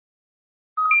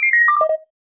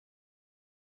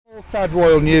Sad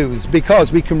royal news,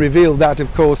 because we can reveal that,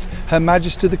 of course, Her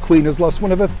Majesty the Queen has lost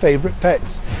one of her favourite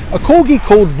pets, a Corgi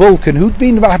called Vulcan, who'd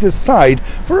been at her side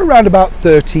for around about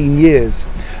 13 years.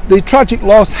 The tragic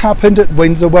loss happened at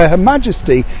Windsor, where Her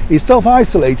Majesty is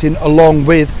self-isolating along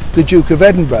with the Duke of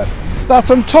Edinburgh.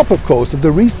 That's on top, of course, of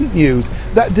the recent news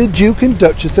that the Duke and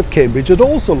Duchess of Cambridge had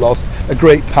also lost a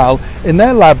great pal in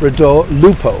their Labrador,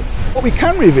 Lupo. What we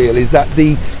can reveal is that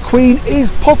the Queen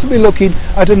is possibly looking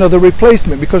at another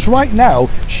replacement, because right now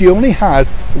she only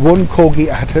has one Corgi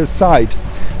at her side.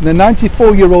 The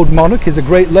 94-year-old monarch is a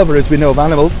great lover, as we know, of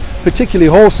animals, particularly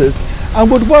horses,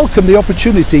 and would welcome the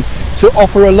opportunity to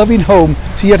offer a loving home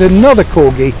to yet another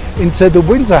Corgi into the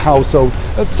Windsor household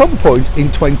at some point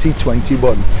in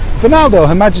 2021. For now though,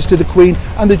 Her Majesty the Queen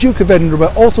and the Duke of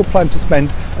Edinburgh also plan to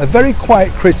spend a very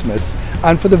quiet Christmas,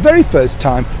 and for the very first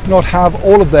time not have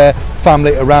all of their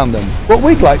family around them. What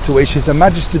we'd like to wish is Her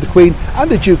Majesty the Queen and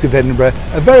the Duke of Edinburgh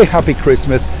a very happy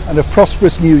Christmas and a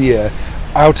prosperous New Year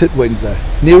out at Windsor.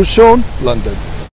 Neil Sean, London.